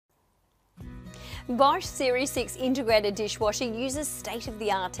Bosch Serie 6 integrated dishwasher uses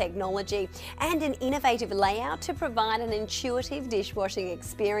state-of-the-art technology and an innovative layout to provide an intuitive dishwashing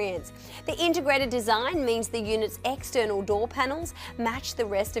experience. The integrated design means the unit's external door panels match the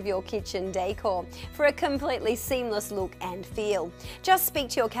rest of your kitchen decor for a completely seamless look and feel. Just speak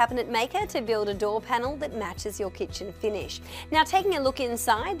to your cabinet maker to build a door panel that matches your kitchen finish. Now, taking a look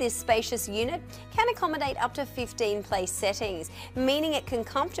inside, this spacious unit can accommodate up to 15 place settings, meaning it can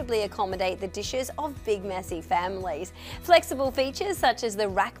comfortably accommodate the dishes of big messy families. Flexible features such as the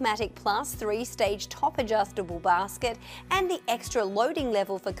Rackmatic Plus 3-stage top adjustable basket and the extra loading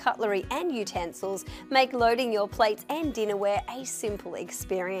level for cutlery and utensils make loading your plates and dinnerware a simple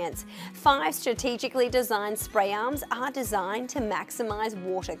experience. 5 strategically designed spray arms are designed to maximize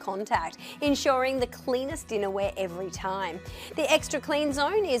water contact, ensuring the cleanest dinnerware every time. The extra clean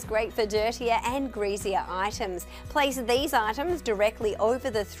zone is great for dirtier and greasier items. Place these items directly over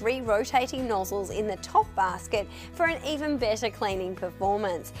the 3 rotating nozzles in the top basket for an even better cleaning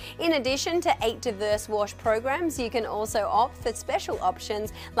performance. In addition to 8 diverse wash programs, you can also opt for special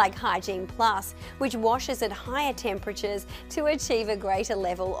options like Hygiene Plus, which washes at higher temperatures to achieve a greater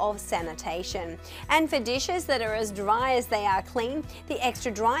level of sanitation. And for dishes that are as dry as they are clean, the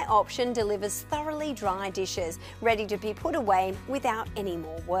extra dry option delivers thoroughly dry dishes, ready to be put away without any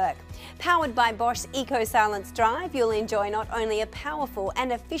more work. Powered by Bosch's EcoSilence drive, you'll enjoy not only a powerful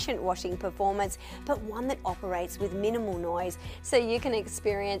and efficient washing performance, but one that operates with minimal noise, so you can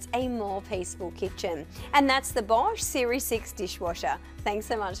experience a more peaceful kitchen. And that's the Bosch Serie 6 dishwasher. Thanks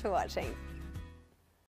so much for watching.